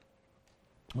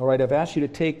All right, I've asked you to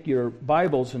take your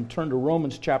Bibles and turn to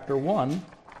Romans chapter 1.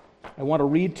 I want to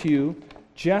read to you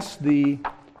just the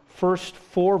first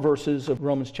 4 verses of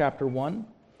Romans chapter 1.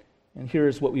 And here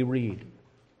is what we read.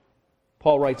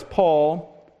 Paul writes,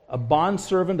 Paul, a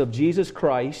bondservant of Jesus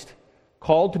Christ,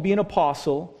 called to be an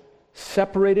apostle,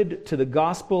 separated to the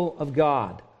gospel of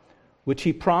God, which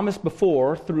he promised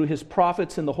before through his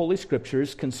prophets in the Holy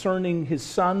Scriptures concerning his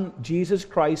Son, Jesus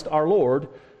Christ our Lord,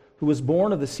 who was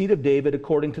born of the seed of David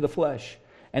according to the flesh,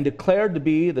 and declared to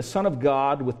be the Son of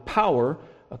God with power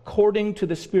according to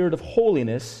the Spirit of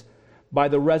holiness by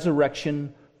the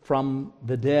resurrection from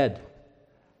the dead.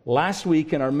 Last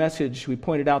week in our message, we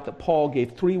pointed out that Paul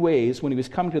gave 3 ways, when he was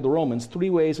coming to the Romans, 3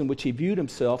 ways in which he viewed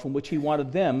himself, in which he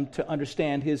wanted them to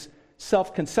understand his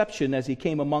self-conception as he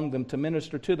came among them to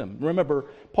minister to them. Remember,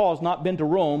 Paul has not been to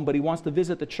Rome, but he wants to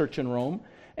visit the church in Rome.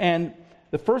 And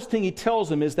the first thing he tells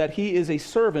them is that he is a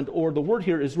servant, or the word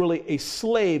here is really a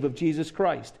slave of Jesus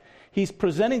Christ. He's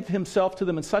presenting himself to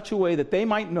them in such a way that they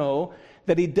might know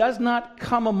that he does not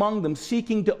come among them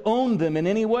seeking to own them in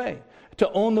any way, to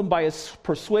own them by his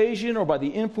persuasion or by the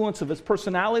influence of his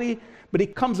personality, but he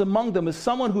comes among them as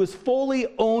someone who is fully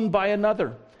owned by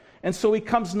another. And so he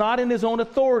comes not in his own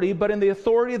authority, but in the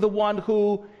authority of the one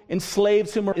who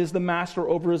enslaves him or is the master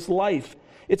over his life.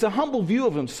 It's a humble view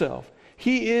of himself.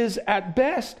 He is, at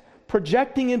best,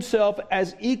 projecting himself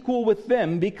as equal with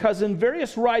them, because in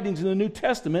various writings in the New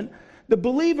Testament, the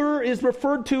believer is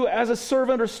referred to as a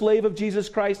servant or slave of Jesus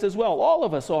Christ as well. All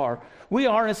of us are. We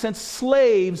are, in a sense,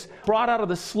 slaves brought out of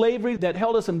the slavery that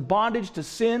held us in bondage to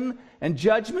sin and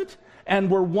judgment, and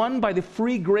were won by the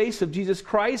free grace of Jesus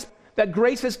Christ. That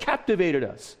grace has captivated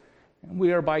us. And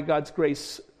we are, by God's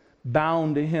grace,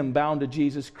 bound to him, bound to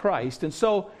Jesus Christ. And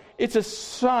so it's a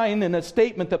sign and a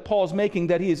statement that Paul's making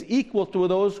that he is equal to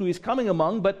those who he's coming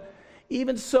among, but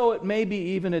even so, it may be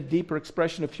even a deeper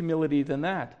expression of humility than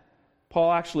that.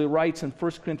 Paul actually writes in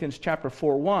 1 Corinthians chapter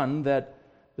 4:1 that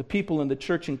the people in the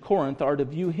church in Corinth are to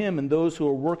view him and those who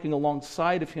are working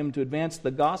alongside of him to advance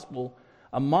the gospel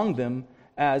among them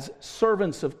as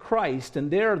servants of Christ.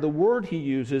 And there, the word he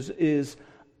uses is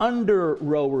under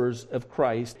rowers of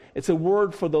Christ. It's a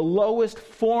word for the lowest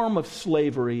form of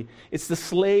slavery. It's the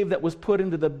slave that was put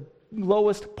into the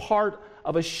lowest part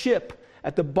of a ship,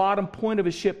 at the bottom point of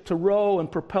a ship, to row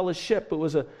and propel a ship. It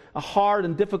was a hard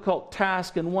and difficult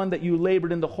task, and one that you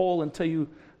labored in the whole until you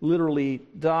literally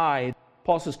died.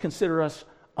 Paul says, consider us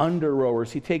under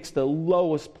rowers. He takes the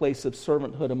lowest place of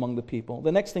servanthood among the people.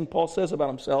 The next thing Paul says about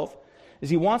himself is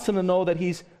he wants them to know that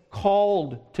he's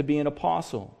called to be an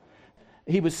apostle.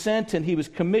 He was sent and he was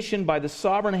commissioned by the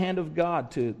sovereign hand of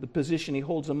God to the position he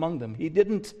holds among them. He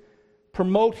didn't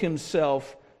promote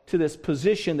himself to this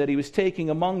position that he was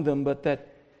taking among them, but that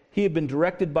he had been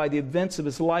directed by the events of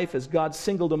his life as God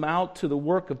singled him out to the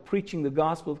work of preaching the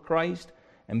gospel of Christ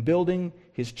and building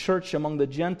his church among the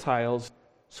Gentiles.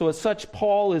 So as such,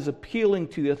 Paul is appealing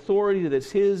to the authority that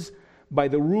is his by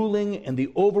the ruling and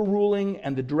the overruling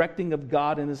and the directing of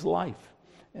God in his life.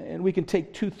 And we can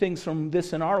take 2 things from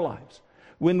this in our lives.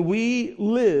 When we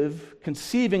live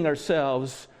conceiving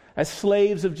ourselves as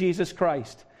slaves of Jesus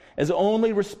Christ, as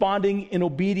only responding in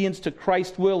obedience to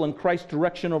Christ's will and Christ's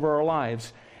direction over our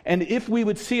lives, and if we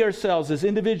would see ourselves as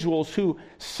individuals who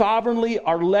sovereignly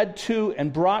are led to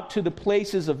and brought to the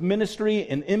places of ministry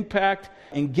and impact,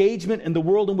 engagement in the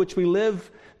world in which we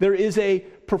live, there is a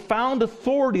profound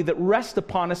authority that rests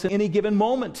upon us at any given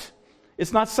moment.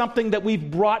 It's not something that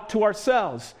we've brought to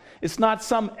ourselves. It's not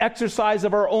some exercise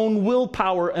of our own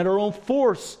willpower and our own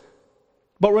force.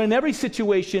 But we're in every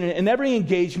situation, in every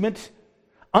engagement,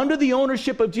 under the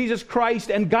ownership of Jesus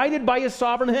Christ and guided by his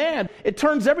sovereign hand. It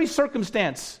turns every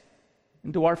circumstance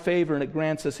into our favor, and it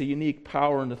grants us a unique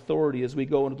power and authority as we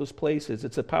go into those places.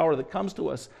 It's a power that comes to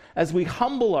us as we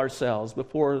humble ourselves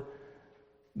before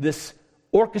this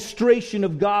orchestration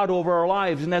of God over our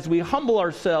lives, and as we humble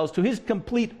ourselves to his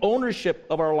complete ownership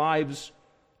of our lives.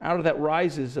 Out of that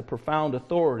rises a profound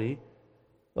authority.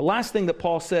 The last thing that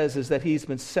Paul says is that he's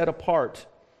been set apart,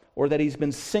 or that he's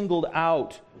been singled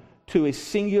out to a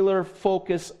singular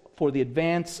focus for the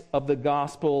advance of the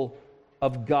gospel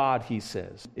of God, he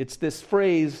says. It's this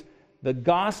phrase, the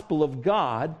gospel of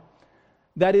God,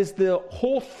 that is the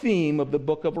whole theme of the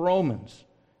book of Romans.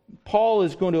 Paul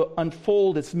is going to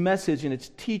unfold its message and its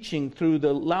teaching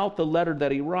throughout the letter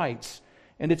that he writes.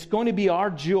 And it's going to be our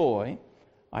joy,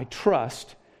 I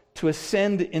trust, to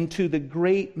ascend into the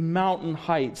great mountain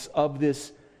heights of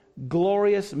this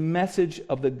glorious message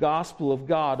of the gospel of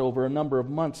God over a number of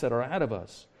months that are ahead of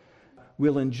us.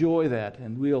 We'll enjoy that,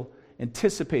 and we'll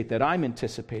anticipate that. I'm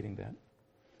anticipating that.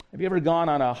 Have you ever gone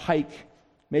on a hike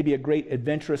maybe a great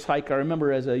adventurous hike. I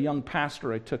remember as a young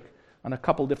pastor, I took on a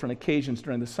couple different occasions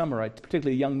during the summer,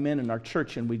 particularly young men in our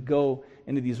church, and we'd go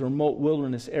into these remote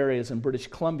wilderness areas in British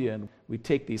Columbia, and we'd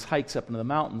take these hikes up into the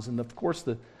mountains. And of course,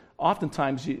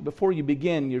 oftentimes, before you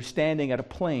begin, you're standing at a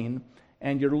plane,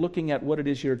 and you're looking at what it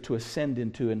is you're to ascend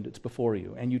into, and it's before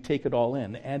you, and you take it all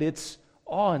in. And it's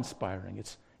awe-inspiring.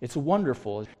 It's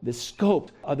wonderful. The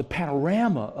scope of the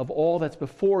panorama of all that's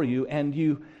before you, and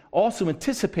you also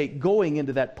anticipate going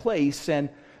into that place. And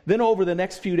then over the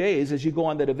next few days, as you go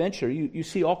on that adventure, you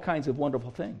see all kinds of wonderful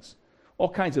things, all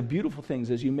kinds of beautiful things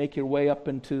as you make your way up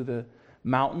into the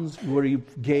mountains where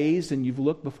you've gazed and you've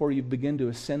looked before you begin to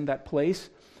ascend that place.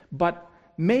 But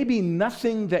maybe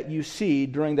nothing that you see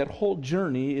during that whole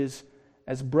journey is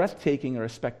as breathtaking or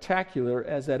as spectacular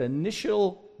as that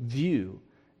initial view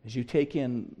as you take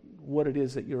in what it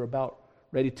is that you're about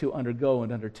ready to undergo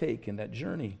and undertake in that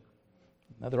journey.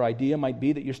 Another idea might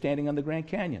be that you're standing on the Grand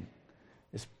Canyon.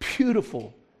 This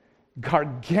beautiful,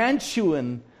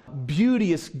 gargantuan,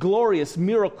 beauteous, glorious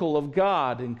miracle of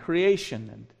God in creation.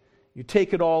 And you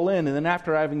take it all in, and then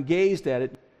after having gazed at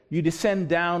it, you descend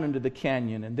down into the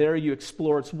canyon, and there you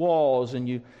explore its walls, and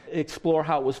you explore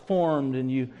how it was formed,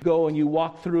 and you go and you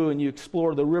walk through, and you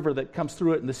explore the river that comes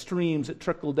through it and the streams that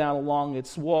trickle down along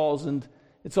its walls, and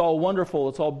it's all wonderful,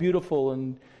 it's all beautiful,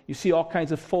 and you see all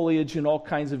kinds of foliage and all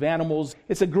kinds of animals.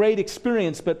 It's a great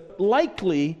experience, but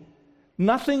likely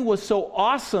nothing was so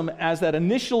awesome as that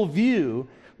initial view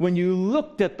when you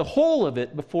looked at the whole of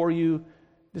it before you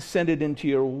descended into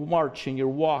your march and your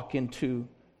walk into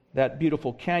that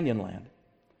beautiful canyon land.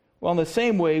 Well, in the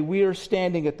same way, we are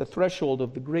standing at the threshold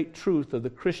of the great truth of the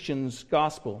Christian's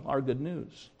gospel, our good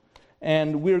news.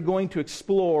 And we're going to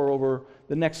explore over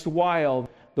the next while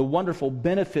the wonderful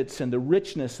benefits and the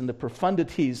richness and the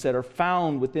profundities that are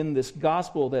found within this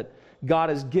gospel that God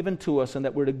has given to us and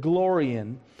that we're to glory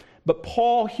in. But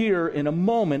Paul here, in a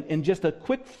moment, in just a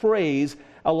quick phrase,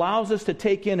 allows us to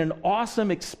take in an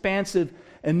awesome, expansive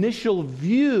initial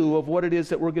view of what it is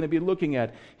that we're going to be looking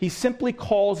at. He simply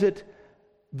calls it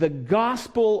the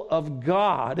gospel of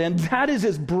God, and that is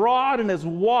as broad and as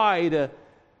wide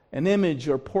an image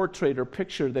or portrait or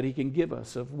picture that he can give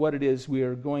us of what it is we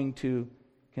are going to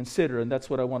consider, and that's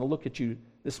what I want to look at you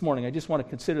this morning. I just want to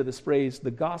consider this phrase, the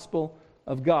gospel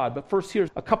of God. But first, here's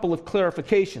a couple of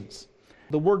clarifications.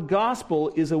 The word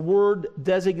gospel is a word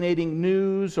designating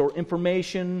news or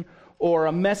information or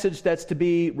a message that's to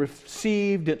be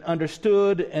received and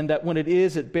understood, and that when it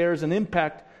is, it bears an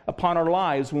impact upon our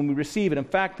lives when we receive it. In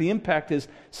fact, the impact is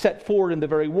set forward in the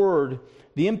very word.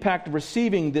 The impact of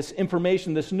receiving this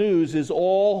information, this news, is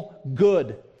all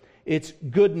good. It's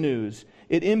good news.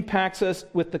 It impacts us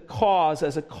with the cause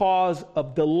as a cause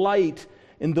of delight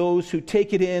in those who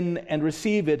take it in and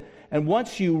receive it. And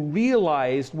once you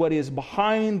realize what is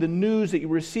behind the news that you're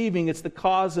receiving, it's the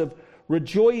cause of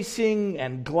rejoicing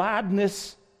and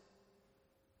gladness.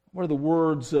 What are the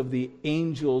words of the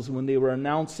angels when they were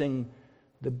announcing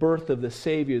the birth of the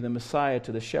Savior, the Messiah,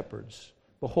 to the shepherds?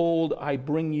 Behold, I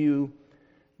bring you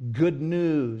good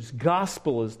news.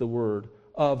 Gospel is the word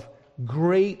of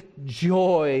great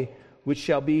joy, which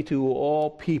shall be to all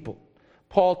people.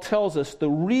 Paul tells us the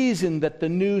reason that the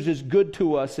news is good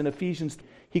to us in Ephesians.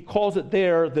 He calls it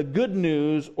there the good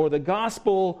news or the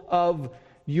gospel of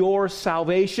your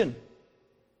salvation.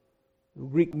 The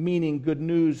Greek meaning good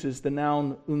news is the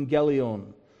noun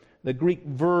euangelion. The Greek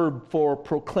verb for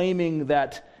proclaiming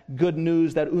that good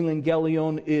news, that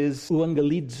euangelion, is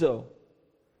euangelizo.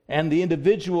 And the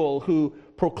individual who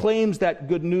proclaims that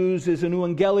good news is an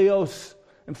euangelios.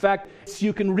 In fact,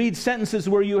 you can read sentences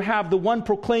where you have the one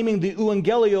proclaiming the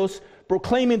euangelios,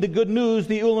 proclaiming the good news,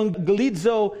 the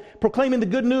euangelizo, proclaiming the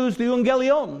good news, the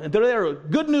euangelion. And they're there,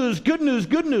 good news, good news,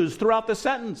 good news throughout the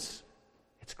sentence.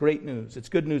 It's great news. It's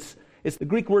good news. It's the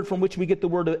Greek word from which we get the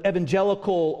word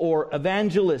evangelical or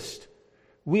evangelist.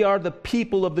 We are the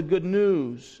people of the good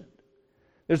news.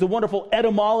 There's a wonderful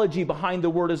etymology behind the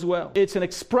word as well. It's an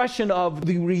expression of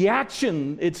the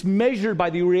reaction. It's measured by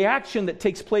the reaction that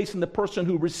takes place in the person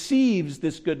who receives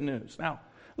this good news. Now,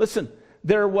 listen,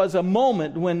 there was a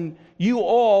moment when you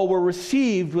all were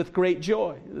received with great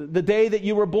joy. The day that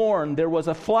you were born, there was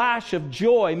a flash of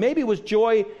joy. Maybe it was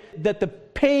joy that the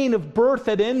pain of birth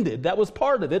had ended. That was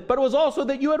part of it. But it was also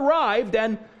that you had arrived,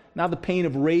 and now the pain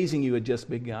of raising you had just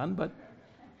begun. But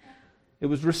it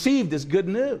was received as good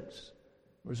news.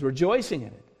 There was rejoicing in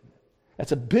it.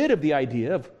 That's a bit of the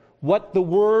idea of what the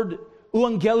word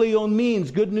euangelion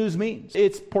means, good news means.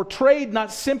 It's portrayed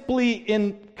not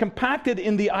simply compacted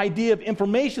in the idea of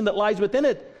information that lies within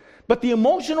it, but the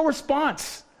emotional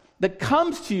response that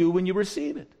comes to you when you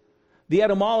receive it. The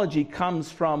etymology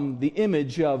comes from the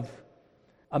image of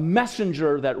a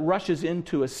messenger that rushes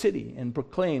into a city and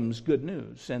proclaims good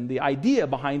news. And the idea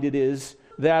behind it is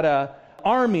that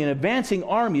an advancing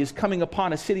army is coming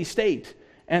upon a city-state,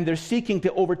 and they're seeking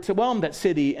to overwhelm that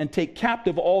city and take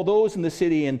captive all those in the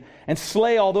city and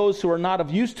slay all those who are not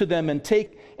of use to them and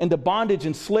take into bondage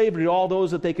and slavery all those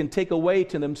that they can take away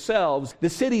to themselves. The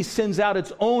city sends out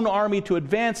its own army to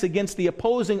advance against the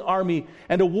opposing army,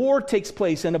 and a war takes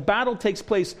place and a battle takes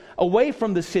place away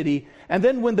from the city. And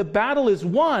then when the battle is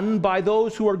won by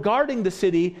those who are guarding the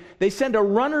city, they send a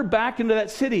runner back into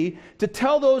that city to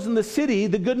tell those in the city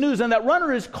the good news. And that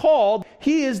runner is called,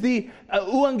 he is the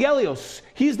euangelios.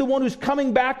 He's the one who's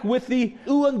coming back with the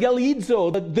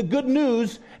euangelizo, the good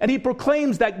news, and he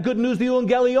proclaims that good news, the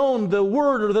euangelion, the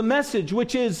word or the message,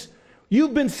 which is,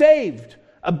 you've been saved.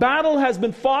 A battle has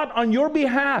been fought on your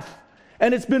behalf,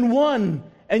 and it's been won,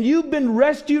 and you've been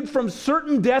rescued from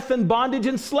certain death and bondage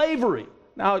and slavery.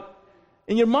 Now,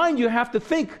 in your mind, you have to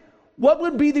think, what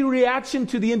would be the reaction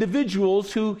to the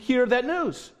individuals who hear that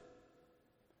news?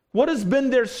 What has been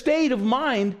their state of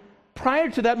mind prior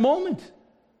to that moment?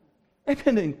 They've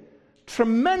been in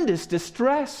tremendous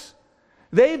distress.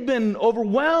 They've been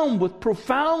overwhelmed with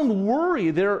profound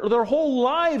worry. Their whole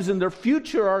lives and their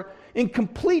future are in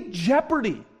complete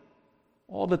jeopardy.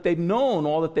 All that they've known,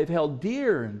 all that they've held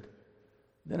dear, and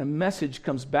then a message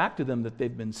comes back to them that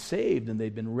they've been saved and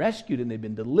they've been rescued and they've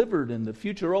been delivered and the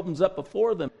future opens up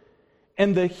before them.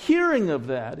 And the hearing of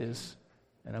that is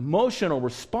an emotional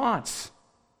response.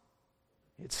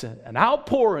 It's an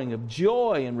outpouring of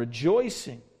joy and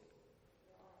rejoicing.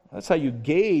 That's how you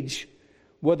gauge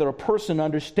whether a person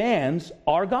understands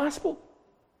our gospel.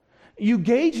 You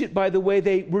gauge it by the way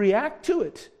they react to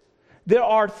it. There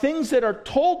are things that are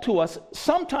told to us,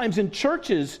 sometimes in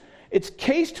churches, it's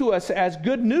cased to us as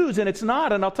good news, and it's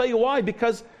not. And I'll tell you why.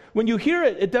 Because when you hear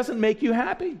it, it doesn't make you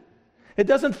happy. It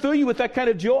doesn't fill you with that kind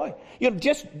of joy.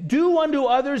 Just do unto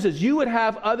others as you would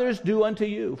have others do unto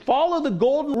you. Follow the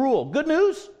golden rule. Good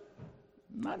news?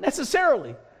 Not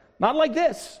necessarily. Not like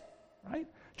this, right?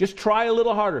 Just try a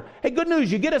little harder. Hey, good news,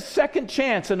 you get a second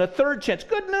chance and a third chance.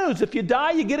 Good news, if you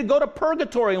die, you get to go to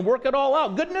purgatory and work it all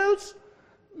out. Good news?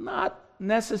 Not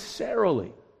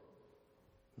necessarily.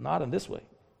 Not in this way.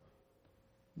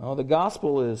 No, the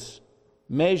gospel is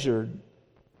measured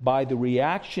by the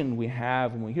reaction we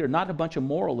have when we hear, not a bunch of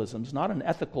moralisms, not an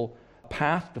ethical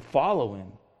path to follow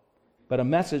in, but a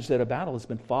message that a battle has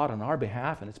been fought on our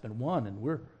behalf and it's been won, and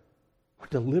we're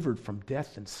delivered from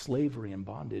death and slavery and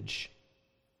bondage.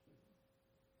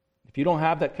 If you don't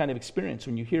have that kind of experience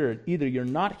when you hear it, either you're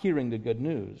not hearing the good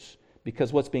news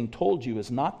because what's being told you is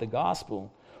not the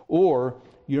gospel, or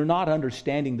you're not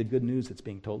understanding the good news that's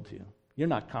being told to you. You're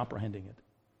not comprehending it.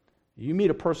 You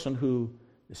meet a person who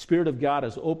the Spirit of God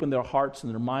has opened their hearts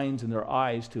and their minds and their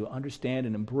eyes to understand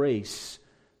and embrace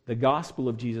the gospel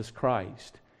of Jesus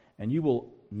Christ, and you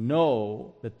will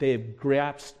know that they have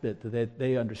grasped it, that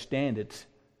they understand it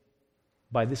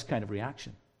by this kind of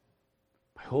reaction,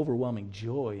 by overwhelming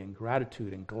joy and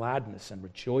gratitude and gladness and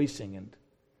rejoicing, and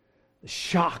the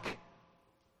shock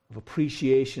of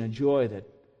appreciation and joy that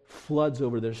floods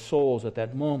over their souls at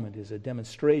that moment is a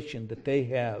demonstration that they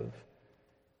have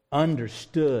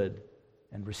understood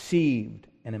and received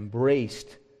and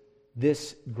embraced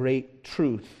this great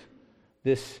truth,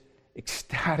 this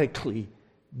ecstatically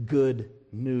good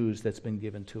news that's been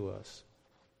given to us.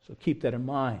 So keep that in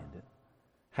mind.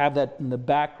 Have that in the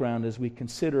background as we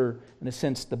consider, in a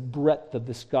sense, the breadth of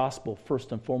this gospel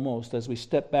first and foremost. As we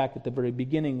step back at the very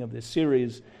beginning of this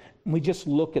series, and we just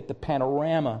look at the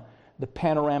panorama, the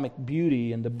panoramic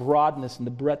beauty and the broadness and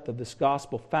the breadth of this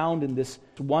gospel found in this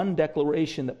one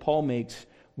declaration that Paul makes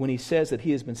when he says that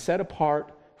he has been set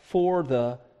apart for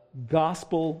the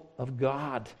gospel of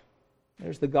God.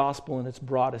 There's the gospel in its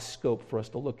broadest scope for us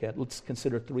to look at. Let's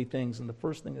consider three things, and the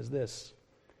first thing is this.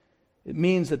 It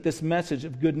means that this message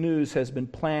of good news has been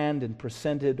planned and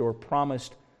presented or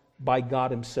promised by God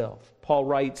himself. Paul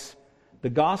writes, the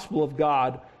gospel of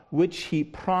God, which he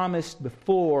promised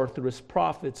before through his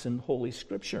prophets in Holy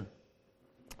Scripture.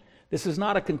 This is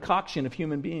not a concoction of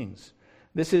human beings.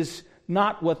 This is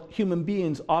not what human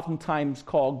beings oftentimes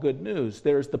call good news.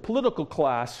 There's the political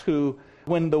class who,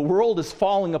 when the world is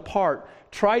falling apart,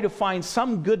 try to find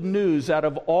some good news out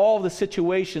of all the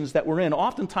situations that we're in,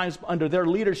 oftentimes under their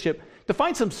leadership, to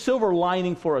find some silver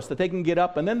lining for us that they can get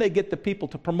up, and then they get the people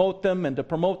to promote them and to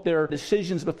promote their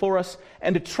decisions before us,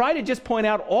 and to try to just point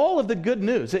out all of the good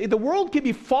news. The world can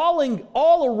be falling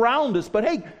all around us, but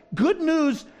hey, good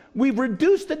news, we've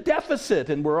reduced the deficit,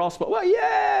 and we're all, well,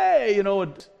 yay!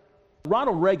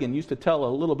 Ronald Reagan used to tell a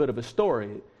little bit of a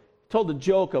story. told a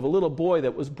joke of a little boy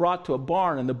that was brought to a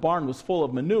barn, and the barn was full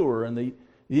of manure, and the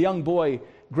young boy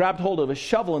grabbed hold of a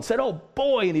shovel and said, "Oh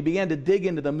boy," and he began to dig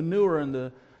into the manure, and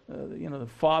the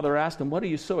father asked him, "What are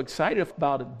you so excited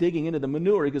about digging into the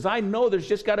manure?" He goes, "I know there's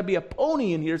just got to be a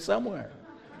pony in here somewhere."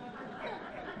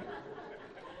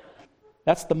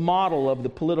 That's the model of the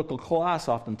political class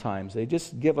oftentimes. They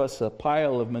just give us a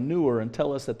pile of manure and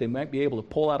tell us that they might be able to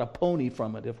pull out a pony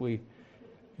from it if we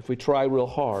try real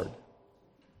hard.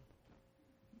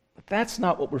 But that's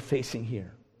not what we're facing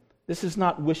here. This is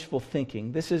not wishful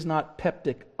thinking. This is not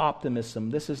peptic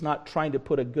optimism. This is not trying to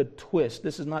put a good twist.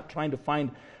 This is not trying to find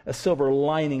a silver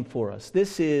lining for us.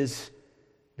 This is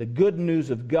the good news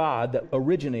of God that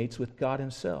originates with God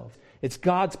Himself. It's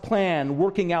God's plan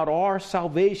working out our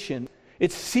salvation.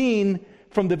 It's seen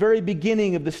from the very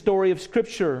beginning of the story of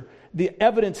Scripture. The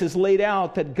evidence is laid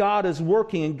out that God is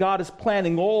working and God is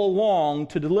planning all along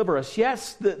to deliver us.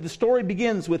 Yes, the story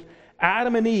begins with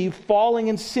Adam and Eve falling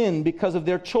in sin because of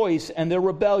their choice and their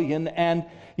rebellion. And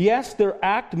yes, their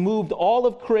act moved all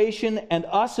of creation and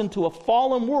us into a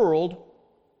fallen world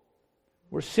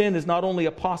where sin is not only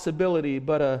a possibility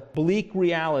but a bleak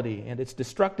reality. And its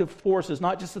destructive force is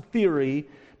not just a theory,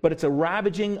 but it's a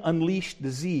ravaging, unleashed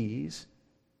disease.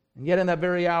 And yet in that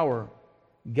very hour,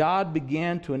 God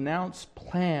began to announce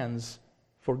plans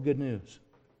for good news.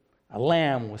 A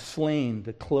lamb was slain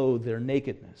to clothe their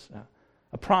nakedness.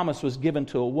 A promise was given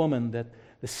to a woman that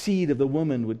the seed of the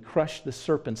woman would crush the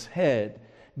serpent's head.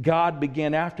 God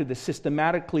began after this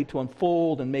systematically to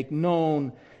unfold and make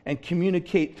known and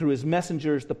communicate through His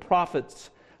messengers, the prophets,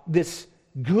 this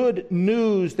good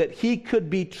news that He could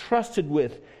be trusted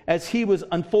with as He was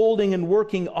unfolding and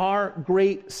working our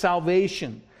great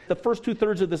salvation. The first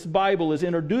 2/3 of this Bible is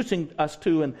introducing us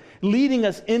to and leading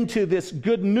us into this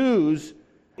good news.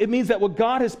 It means that what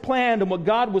God has planned and what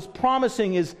God was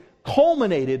promising is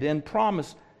culminated in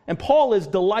promise. And Paul is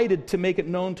delighted to make it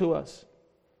known to us.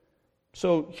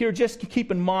 So here, just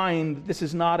keep in mind, this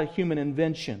is not a human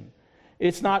invention.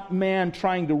 It's not man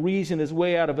trying to reason his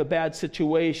way out of a bad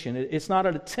situation. It's not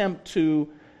an attempt to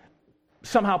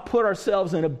somehow put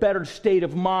ourselves in a better state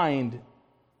of mind.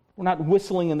 We're not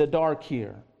whistling in the dark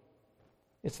here.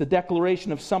 It's the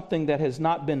declaration of something that has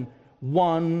not been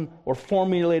won or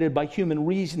formulated by human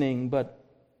reasoning, but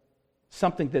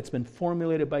something that's been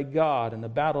formulated by God and the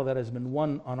battle that has been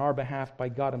won on our behalf by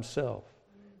God Himself.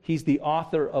 He's the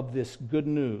author of this good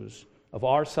news of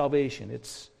our salvation.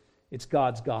 It's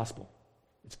God's gospel.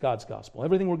 It's God's gospel.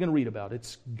 Everything we're going to read about,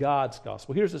 it's God's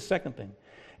gospel. Here's the second thing.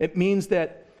 It means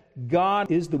that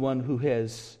God is the one who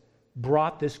has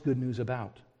brought this good news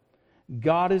about.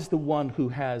 God is the one who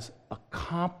has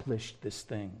accomplished this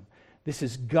thing. This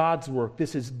is God's work.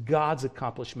 This is God's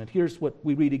accomplishment. Here's what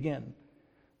we read again.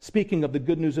 Speaking of the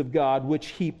good news of God, which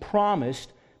He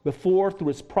promised before through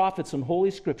His prophets in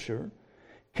Holy Scripture,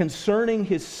 concerning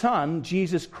His Son,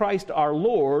 Jesus Christ our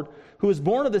Lord, who was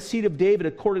born of the seed of David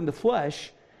according to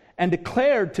flesh, and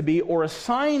declared to be, or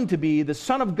assigned to be, the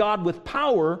Son of God with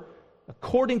power,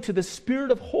 according to the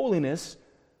Spirit of holiness,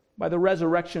 by the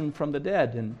resurrection from the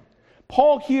dead. And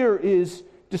Paul here is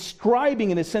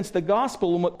describing, in a sense, the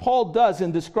gospel. And what Paul does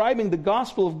in describing the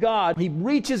gospel of God, he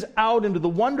reaches out into the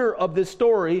wonder of this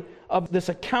story, of this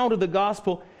account of the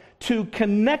gospel, to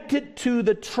connect it to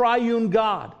the triune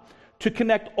God, to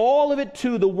connect all of it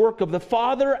to the work of the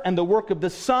Father and the work of the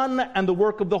Son and the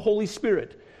work of the Holy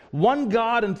Spirit. One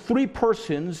God in three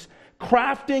persons,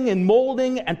 crafting and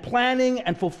molding and planning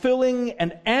and fulfilling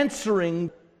and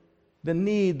answering the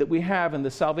need that we have in the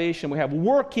salvation we have,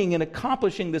 working and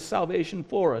accomplishing this salvation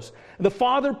for us. The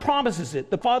Father promises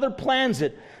it. The Father plans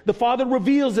it. The Father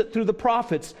reveals it through the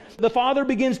prophets. The Father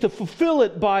begins to fulfill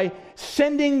it by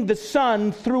sending the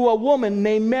Son through a woman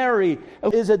named Mary,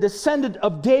 who is a descendant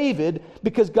of David,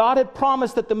 because God had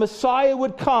promised that the Messiah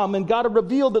would come, and God had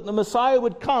revealed that the Messiah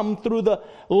would come through the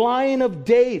line of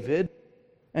David.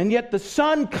 And yet the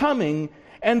Son coming,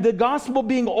 and the gospel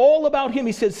being all about Him,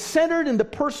 he says, centered in the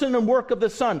person and work of the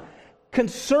Son,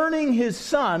 concerning His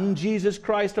Son, Jesus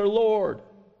Christ our Lord.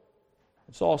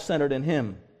 It's all centered in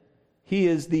Him. He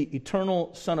is the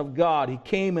eternal Son of God. He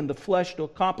came in the flesh to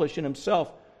accomplish in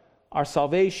Himself our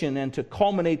salvation and to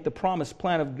culminate the promised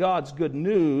plan of God's good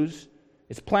news.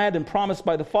 It's planned and promised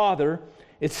by the Father.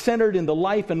 It's centered in the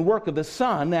life and work of the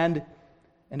Son, and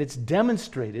it's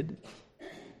demonstrated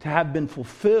to have been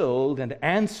fulfilled and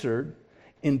answered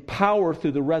in power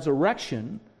through the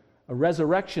resurrection, a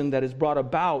resurrection that is brought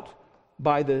about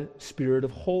by the Spirit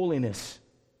of holiness.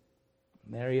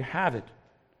 And there you have it.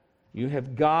 You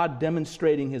have God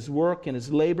demonstrating His work and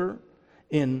His labor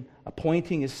in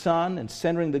appointing His Son and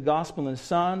centering the gospel in His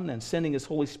Son and sending His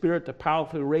Holy Spirit to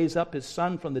powerfully raise up His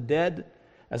Son from the dead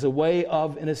as a way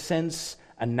of, in a sense,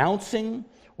 announcing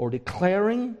or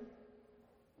declaring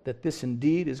that this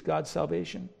indeed is God's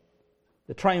salvation.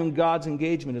 The triune God's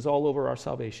engagement is all over our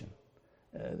salvation.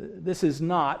 This is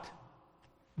not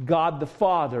God the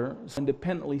Father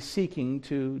independently seeking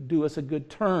to do us a good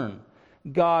turn.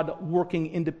 God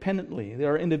working independently.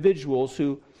 There are individuals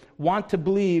who want to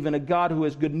believe in a God who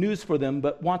has good news for them,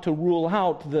 but want to rule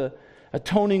out the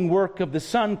atoning work of the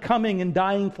Son coming and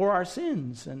dying for our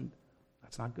sins. And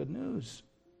that's not good news.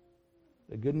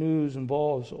 The good news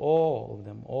involves all of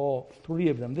them, all three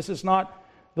of them. This is not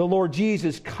the Lord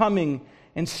Jesus coming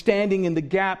and standing in the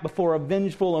gap before a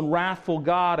vengeful and wrathful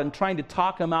God and trying to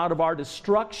talk Him out of our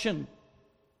destruction.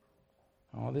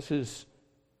 Oh, this is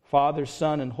Father,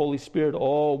 Son, and Holy Spirit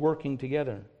all working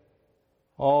together,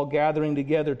 all gathering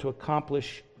together to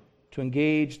accomplish, to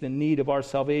engage the need of our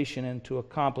salvation and to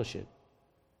accomplish it.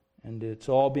 And it's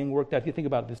all being worked out. If you think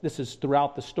about this, this is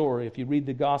throughout the story. If you read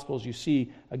the Gospels, you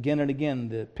see again and again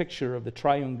the picture of the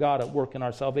triune God at work in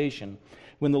our salvation.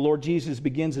 When the Lord Jesus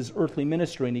begins His earthly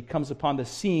ministry and He comes upon the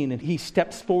scene and He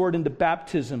steps forward into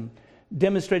baptism,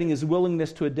 demonstrating His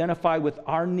willingness to identify with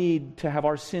our need to have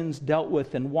our sins dealt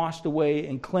with and washed away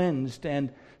and cleansed.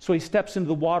 And so He steps into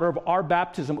the water of our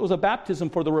baptism. It was a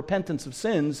baptism for the repentance of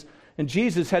sins, and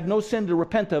Jesus had no sin to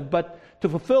repent of, but to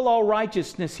fulfill all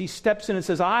righteousness, He steps in and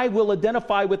says, I will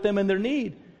identify with them in their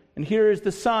need. And here is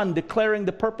the Son declaring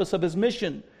the purpose of His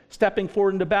mission, stepping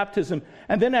forward into baptism.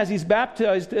 And then as He's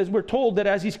baptized, as we're told that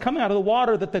as He's coming out of the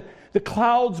water, that the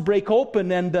clouds break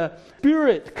open and the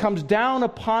Spirit comes down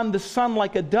upon the Son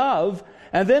like a dove.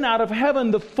 And then out of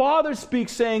heaven, the Father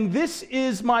speaks saying, this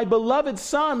is my beloved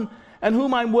Son, in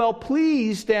whom I'm well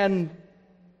pleased. And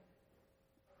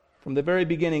from the very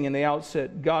beginning, in the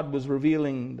outset, God was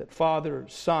revealing that Father,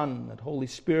 Son, and Holy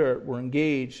Spirit were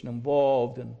engaged and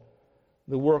involved in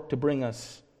the work to bring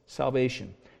us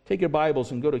salvation. Take your Bibles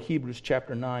and go to Hebrews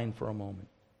chapter 9 for a moment.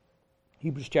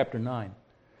 Hebrews chapter 9.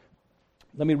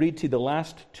 Let me read to you the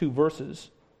last two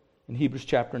verses in Hebrews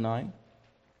chapter 9.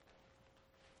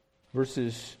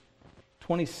 Verses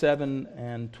 27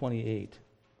 and 28.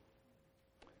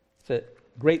 It's a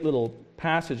great little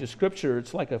passage of Scripture.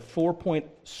 It's like a 4-point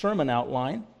sermon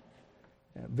outline.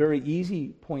 A very easy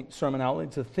point sermon outline.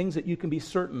 It's the things that you can be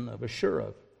certain of, assured of.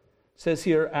 It says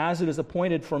here, as it is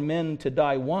appointed for men to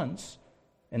die once,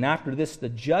 and after this the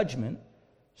judgment,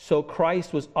 so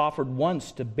Christ was offered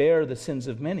once to bear the sins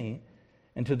of many,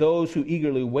 and to those who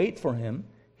eagerly wait for Him,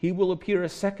 He will appear a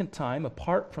second time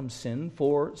apart from sin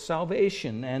for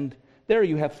salvation. And there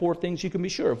you have four things you can be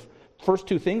sure of. First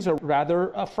two things are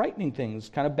rather frightening things,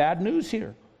 kind of bad news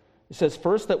here. It says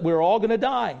first that we're all going to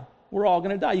die. We're all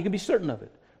going to die. You can be certain of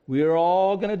it. We're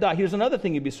all going to die. Here's another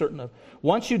thing you'd be certain of.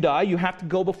 Once you die, you have to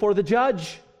go before the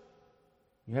judge.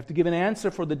 You have to give an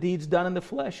answer for the deeds done in the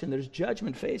flesh, and there's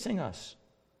judgment facing us.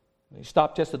 You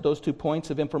stop just at those 2 points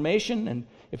of information, and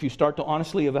if you start to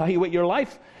honestly evaluate your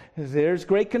life, there's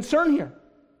great concern here.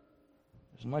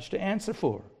 There's much to answer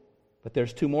for. But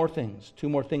there's two more things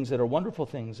that are wonderful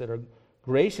things, that are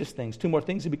gracious things, two more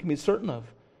things that we can be certain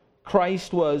of.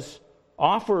 Christ was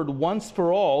offered once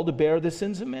for all to bear the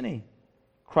sins of many.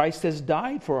 Christ has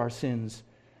died for our sins.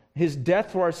 His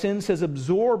death for our sins has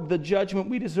absorbed the judgment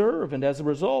we deserve, and as a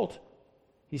result,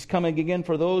 He's coming again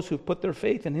for those who've put their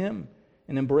faith in Him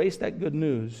and embraced that good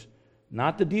news,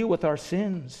 not to deal with our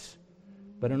sins,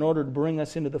 but in order to bring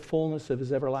us into the fullness of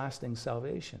His everlasting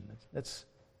salvation. That's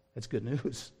good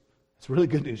news. It's really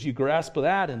good news. You grasp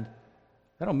that, and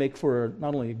that'll make for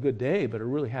not only a good day, but a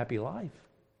really happy life,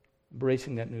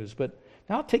 embracing that news. But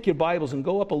now take your Bibles and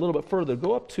go up a little bit further.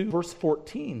 Go up to verse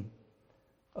 14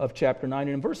 of chapter 9.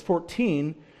 And in verse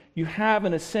 14, you have,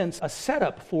 in a sense, a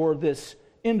setup for this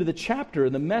end of the chapter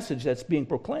and the message that's being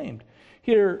proclaimed.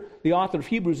 Here, the author of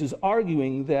Hebrews is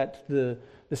arguing that the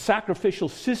sacrificial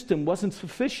system wasn't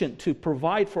sufficient to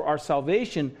provide for our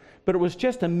salvation, but it was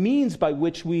just a means by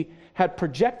which we had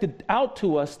projected out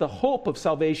to us the hope of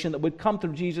salvation that would come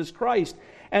through Jesus Christ.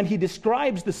 And he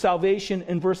describes the salvation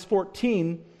in verse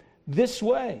 14 this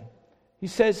way. He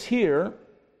says here,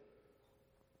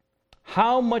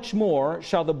 how much more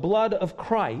shall the blood of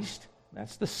Christ,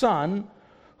 that's the Son,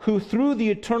 who through the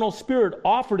eternal Spirit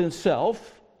offered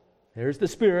Himself, there's the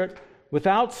Spirit,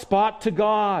 without spot to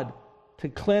God, to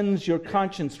cleanse your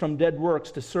conscience from dead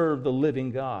works to serve the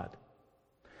living God.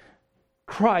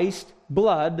 Christ's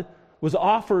blood was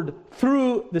offered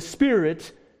through the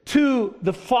Spirit to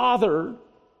the Father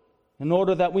in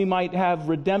order that we might have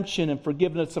redemption and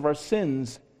forgiveness of our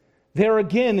sins. There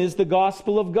again is the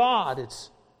gospel of God. It's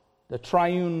the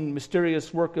triune,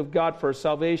 mysterious work of God for our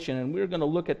salvation. And we're going to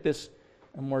look at this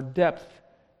in more depth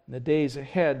in the days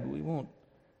ahead. We won't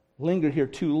linger here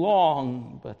too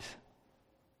long, but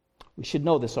we should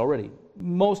know this already.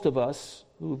 Most of us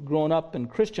who've grown up in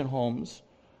Christian homes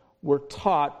were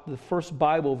taught the first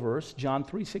Bible verse, John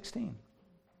 3:16.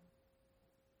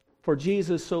 For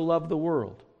Jesus so loved the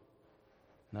world.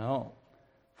 No.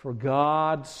 For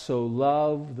God so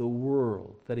loved the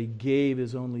world that he gave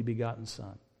his only begotten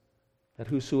Son, that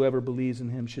whosoever believes in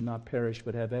him should not perish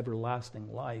but have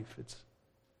everlasting life.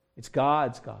 It's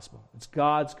God's gospel. It's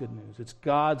God's good news. It's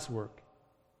God's work.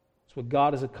 It's what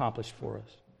God has accomplished for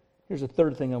us. Here's a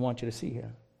third thing I want you to see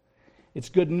here. It's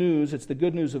good news. It's the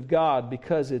good news of God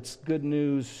because it's good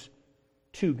news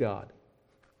to God.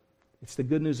 It's the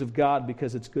good news of God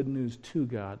because it's good news to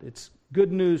God. It's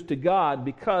good news to God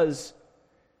because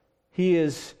he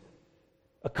has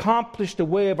accomplished a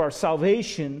way of our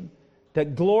salvation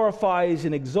that glorifies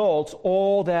and exalts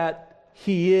all that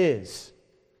he is.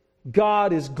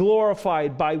 God is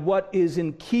glorified by what is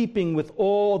in keeping with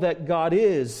all that God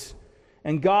is.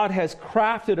 And God has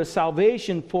crafted a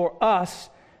salvation for us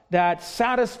that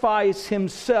satisfies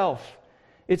himself.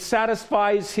 It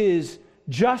satisfies his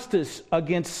justice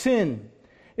against sin.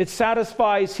 It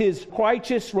satisfies his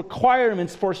righteous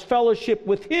requirements for fellowship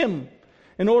with him.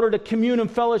 In order to commune and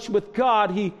fellowship with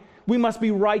God, we must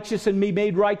be righteous and be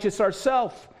made righteous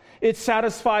ourselves. It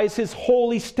satisfies his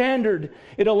holy standard.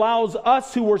 It allows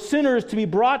us who were sinners to be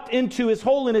brought into his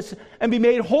holiness and be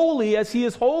made holy as he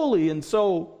is holy. And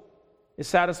so it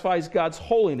satisfies God's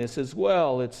holiness as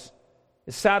well. It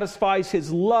satisfies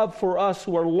his love for us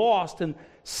who are lost and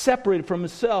separated from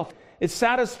himself. It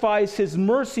satisfies his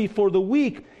mercy for the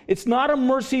weak. It's not a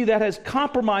mercy that has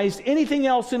compromised anything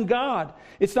else in God.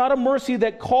 It's not a mercy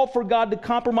that called for God to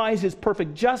compromise his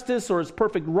perfect justice or his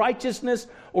perfect righteousness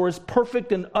or his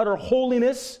perfect and utter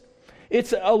holiness.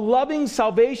 It's a loving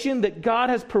salvation that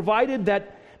God has provided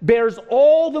that bears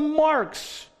all the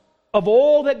marks of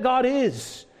all that God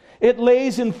is. It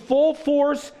lays in full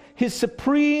force his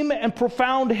supreme and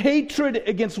profound hatred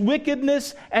against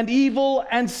wickedness and evil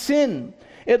and sin.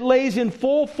 It lays in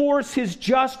full force his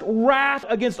just wrath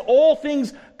against all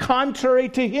things contrary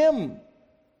to him.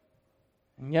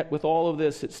 And yet with all of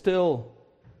this, it still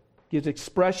gives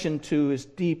expression to his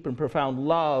deep and profound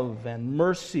love and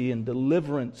mercy and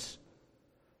deliverance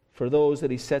for those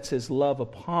that he sets his love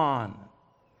upon.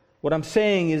 What I'm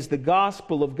saying is the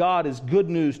gospel of God is good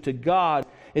news to God.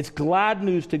 It's glad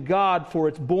news to God, for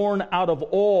it's born out of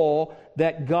all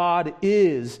that God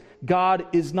is. God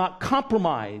is not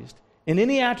compromised in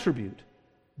any attribute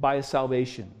by his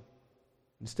salvation.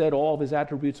 Instead, all of his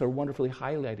attributes are wonderfully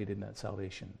highlighted in that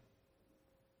salvation.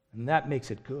 And that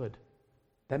makes it good.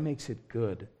 That makes it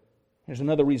good. Here's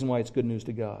another reason why it's good news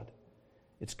to God.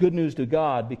 It's good news to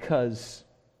God because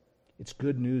it's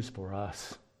good news for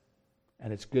us.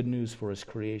 And it's good news for his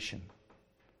creation.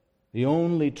 The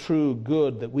only true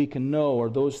good that we can know are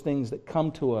those things that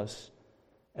come to us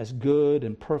as good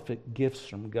and perfect gifts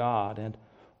from God. And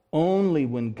only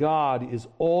when God is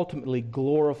ultimately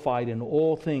glorified in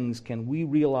all things can we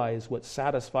realize what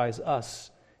satisfies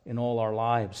us in all our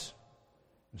lives.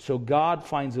 And so God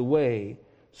finds a way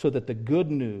so that the good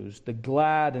news, the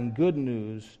glad and good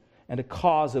news, and a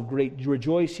cause of great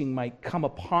rejoicing might come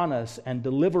upon us and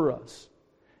deliver us.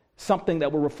 Something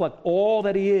that will reflect all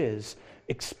that he is,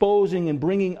 exposing and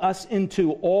bringing us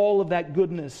into all of that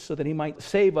goodness so that he might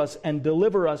save us and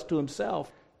deliver us to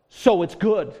himself. So it's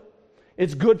good.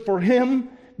 It's good for him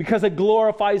because it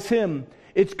glorifies him.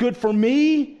 It's good for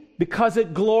me because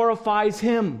it glorifies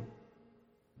him.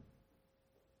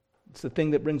 It's the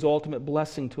thing that brings ultimate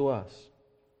blessing to us.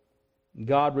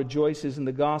 God rejoices in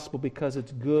the gospel because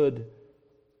it's good.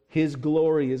 His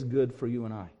glory is good for you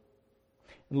and I.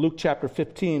 In Luke chapter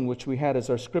 15, which we had as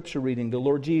our scripture reading, the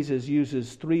Lord Jesus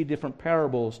uses 3 different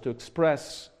parables to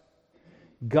express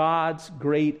God's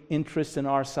great interest in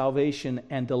our salvation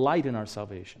and delight in our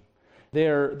salvation.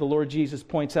 There, the Lord Jesus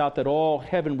points out that all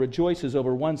heaven rejoices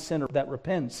over one sinner that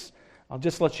repents. I'll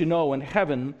just let you know, in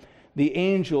heaven, the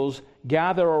angels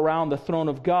gather around the throne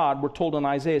of God. We're told in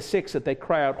Isaiah 6 that they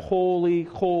cry out, "Holy,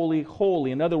 holy,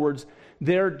 holy." In other words,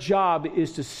 their job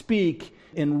is to speak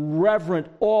in reverent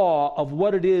awe of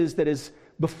what it is that is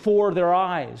before their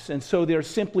eyes. And so they're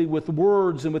simply with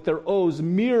words and with their oaths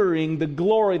mirroring the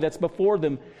glory that's before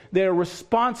them. They're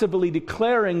responsibly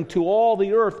declaring to all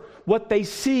the earth what they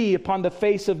see upon the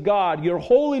face of God. Your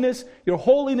holiness, your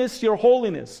holiness, your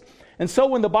holiness. And so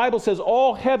when the Bible says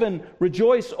all heaven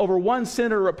rejoice over one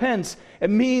sinner repents, it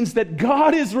means that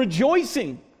God is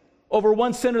rejoicing over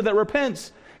one sinner that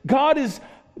repents. God is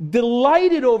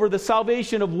delighted over the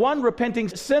salvation of one repenting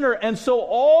sinner, and so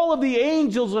all of the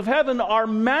angels of heaven are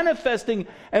manifesting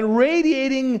and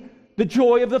radiating the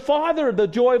joy of the Father, the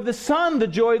joy of the Son, the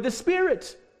joy of the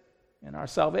Spirit in our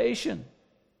salvation.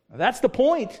 That's the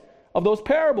point of those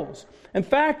parables. In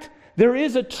fact, there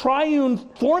is a triune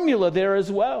formula there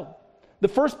as well. The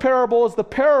first parable is the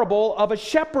parable of a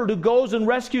shepherd who goes and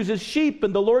rescues his sheep,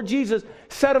 and the Lord Jesus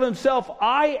said of himself,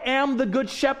 "I am the good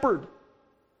shepherd."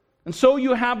 And so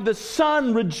you have the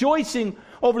Son rejoicing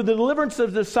over the deliverance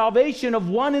of the salvation of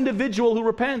one individual who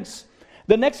repents.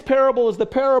 The next parable is the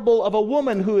parable of a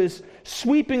woman who is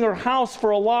sweeping her house for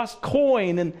a lost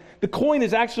coin. And the coin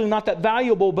is actually not that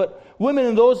valuable, but women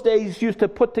in those days used to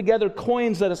put together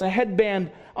coins that as a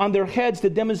headband on their heads to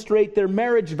demonstrate their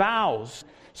marriage vows.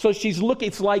 So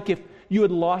it's like if you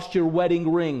had lost your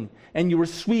wedding ring and you were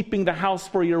sweeping the house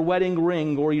for your wedding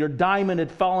ring, or your diamond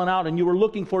had fallen out and you were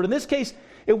looking for it. In this case,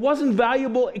 it wasn't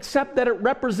valuable except that it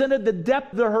represented the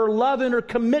depth of her love and her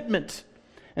commitment.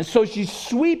 And so she's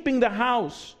sweeping the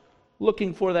house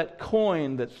looking for that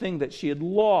coin, that thing that she had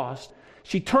lost.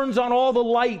 She turns on all the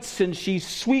lights and she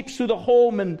sweeps through the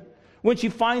home, and when she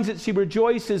finds it, she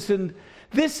rejoices. And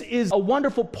this is a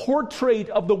wonderful portrait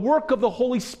of the work of the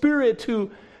Holy Spirit, who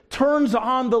turns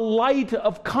on the light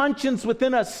of conscience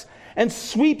within us and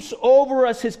sweeps over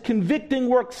us His convicting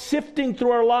work, sifting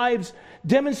through our lives,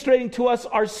 demonstrating to us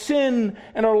our sin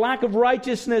and our lack of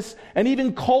righteousness, and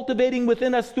even cultivating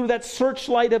within us through that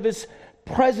searchlight of His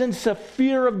presence a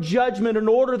fear of judgment, in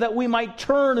order that we might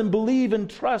turn and believe and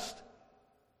trust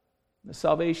the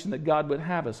salvation that God would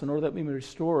have us, in order that we may be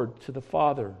restored to the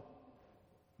Father.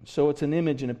 So it's an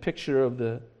image and a picture of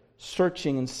the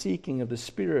searching and seeking of the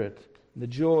Spirit, the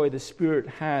joy the Spirit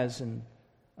has in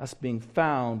us being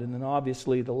found. And then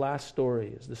obviously the last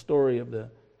story is the story of the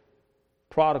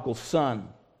prodigal son,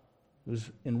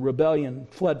 who's in rebellion,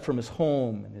 fled from his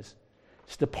home, and his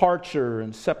departure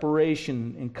and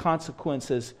separation in consequence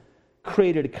has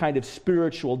created a kind of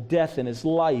spiritual death in his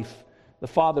life. The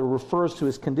father refers to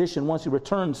his condition once he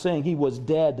returns, saying he was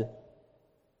dead.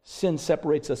 Sin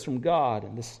separates us from God,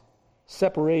 and this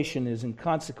separation is in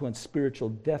consequence spiritual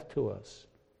death to us.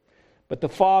 But the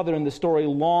father in the story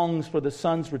longs for the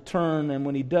son's return, and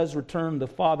when he does return, the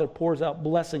father pours out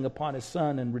blessing upon his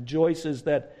son and rejoices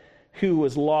that he who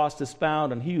was lost is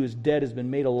found, and he who is dead has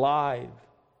been made alive.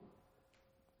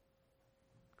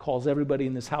 Calls everybody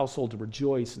in this household to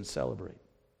rejoice and celebrate.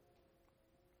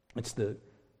 It's the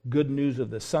good news of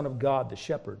the Son of God, the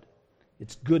shepherd.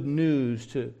 It's good news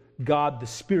to God the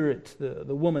Spirit,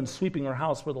 the woman sweeping her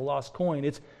house for the lost coin.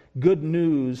 It's good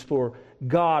news for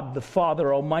God the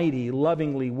Father Almighty,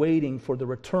 lovingly waiting for the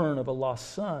return of a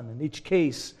lost son. In each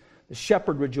case, the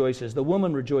shepherd rejoices, the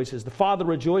woman rejoices, the father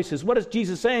rejoices. What is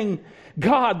Jesus saying?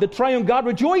 God, the triune God,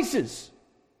 rejoices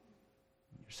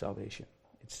in your salvation.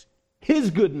 It's His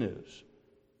good news,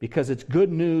 because it's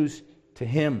good news to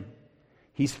Him.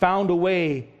 He's found a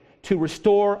way to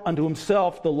restore unto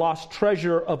Himself the lost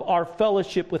treasure of our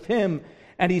fellowship with Him,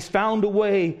 and He's found a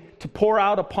way to pour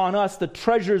out upon us the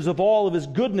treasures of all of His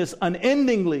goodness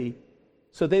unendingly,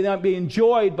 so they might be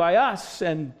enjoyed by us.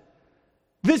 And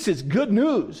this is good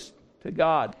news to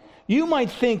God. You might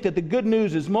think that the good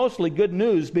news is mostly good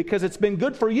news because it's been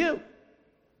good for you.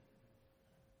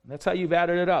 That's how you've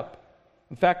added it up.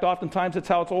 In fact, oftentimes that's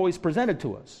how it's always presented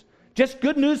to us. Just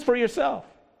good news for yourself.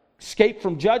 Escape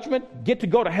from judgment, get to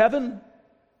go to heaven,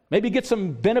 maybe get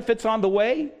some benefits on the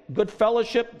way, good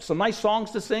fellowship, some nice songs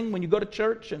to sing when you go to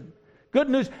church, and good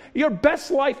news. Your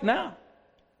best life now.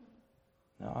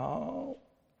 No,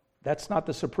 that's not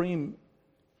the supreme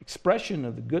expression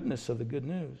of the goodness of the good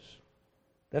news.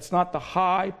 That's not the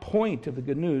high point of the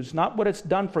good news, not what it's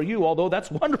done for you, although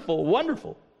that's wonderful,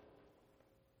 wonderful.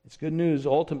 It's good news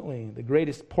ultimately. The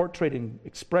greatest portrait and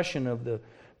expression of the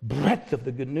breadth of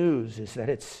the good news is that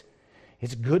it's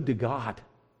good to God.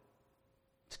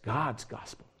 It's God's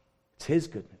gospel. It's His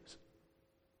good news.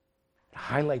 It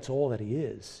highlights all that He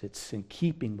is. It's in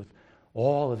keeping with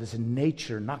all of His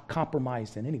nature, not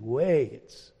compromised in any way.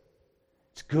 It's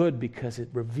good because it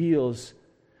reveals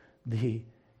the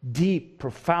deep,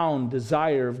 profound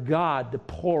desire of God to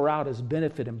pour out His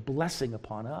benefit and blessing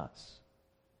upon us.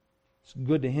 It's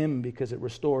good to Him because it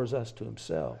restores us to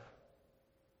Himself.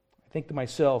 I think to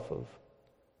myself of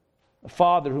a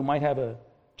father who might have a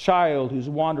child who's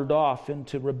wandered off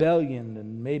into rebellion,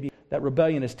 and maybe that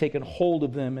rebellion has taken hold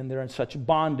of them and they're in such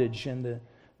bondage, and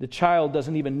the child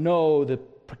doesn't even know the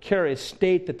precarious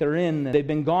state that they're in. They've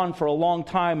been gone for a long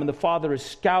time, and the father has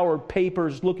scoured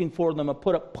papers looking for them and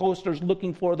put up posters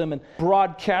looking for them and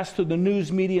broadcast through the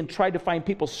news media and tried to find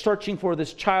people searching for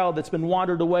this child that's been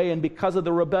wandered away. And because of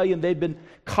the rebellion, they've been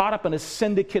caught up in a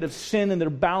syndicate of sin and they're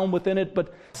bound within it.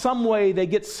 But some way they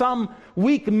get some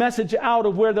weak message out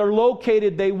of where they're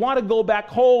located. They want to go back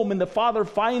home, and the father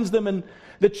finds them, and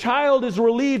the child is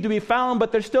relieved to be found,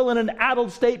 but they're still in an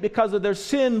addled state because of their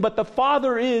sin. But the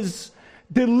father is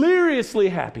deliriously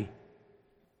happy.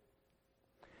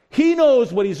 He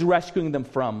knows what he's rescuing them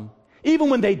from, even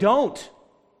when they don't.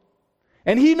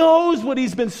 And he knows what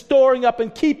he's been storing up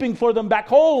and keeping for them back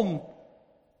home,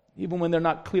 even when they're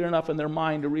not clear enough in their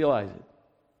mind to realize it.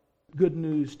 Good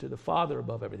news to the Father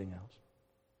above everything else.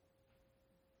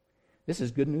 This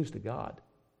is good news to God.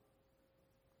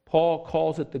 Paul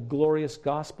calls it the glorious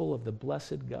gospel of the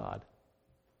blessed God.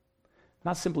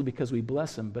 Not simply because we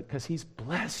bless him, but because he's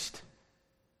blessed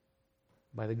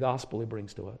by the gospel he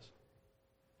brings to us.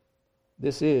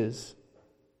 This is,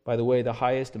 by the way, the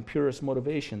highest and purest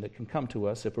motivation that can come to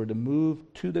us if we're to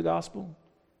move to the gospel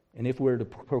and if we're to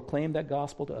proclaim that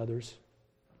gospel to others.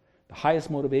 The highest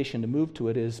motivation to move to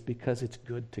it is because it's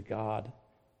good to God.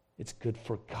 It's good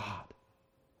for God.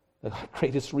 The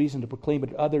greatest reason to proclaim it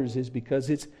to others is because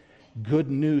it's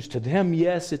good news to them.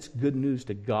 Yes, it's good news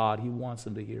to God. He wants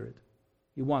them to hear it.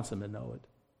 He wants them to know it.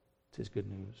 It's his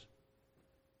good news.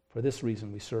 For this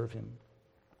reason we serve him.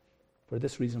 For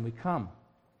this reason we come.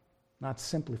 Not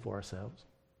simply for ourselves,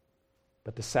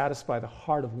 but to satisfy the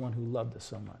heart of one who loved us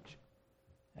so much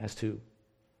as to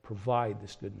provide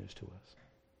this good news to us.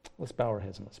 Let's bow our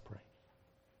heads and let's pray.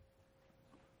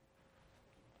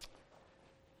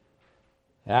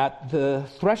 At the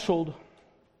threshold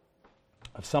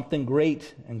of something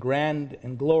great and grand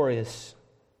and glorious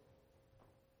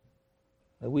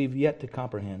that we've yet to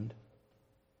comprehend,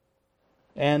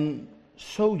 and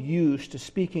so used to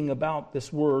speaking about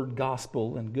this word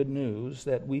gospel and good news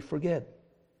that we forget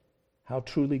how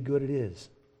truly good it is.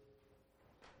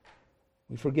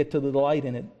 We forget to delight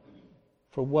in it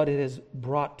for what it has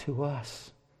brought to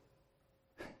us,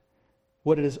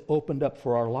 what it has opened up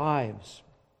for our lives.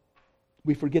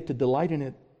 We forget to delight in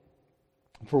it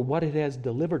for what it has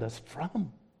delivered us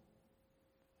from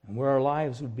and where our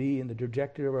lives would be in the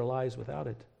trajectory of our lives without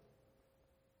it.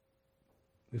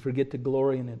 We forget to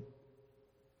glory in it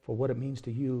for what it means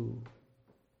to you.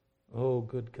 Oh,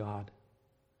 good God.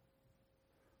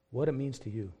 What it means to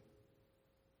you.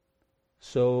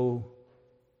 So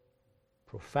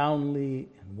profoundly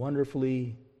and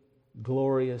wonderfully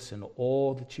glorious in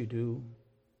all that you do,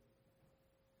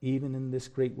 even in this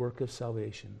great work of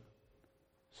salvation.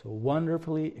 So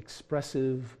wonderfully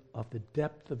expressive of the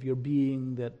depth of your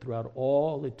being that throughout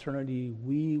all eternity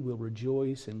we will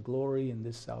rejoice and glory in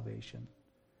this salvation.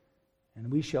 And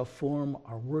we shall form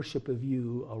our worship of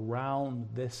you around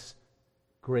this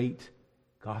great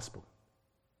gospel.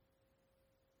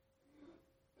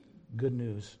 Good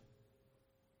news.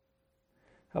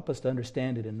 Help us to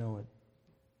understand it and know it.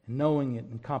 And knowing it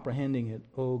and comprehending it,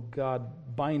 oh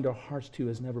God, bind our hearts to you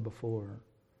as never before.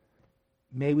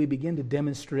 May we begin to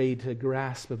demonstrate a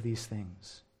grasp of these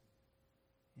things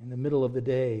in the middle of the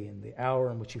day, in the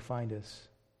hour in which you find us,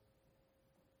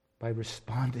 by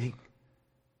responding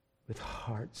with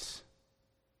hearts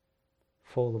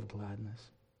full of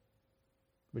gladness,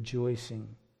 rejoicing,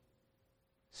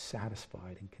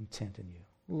 satisfied and content in you.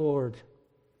 Lord,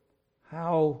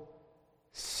 how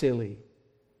silly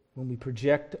when we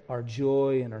project our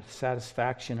joy and our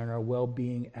satisfaction and our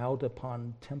well-being out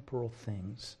upon temporal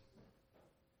things,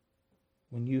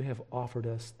 when you have offered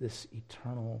us this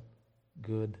eternal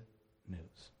good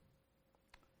news.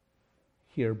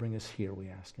 Here, bring us here, we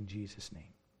ask in Jesus'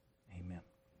 name. Amen.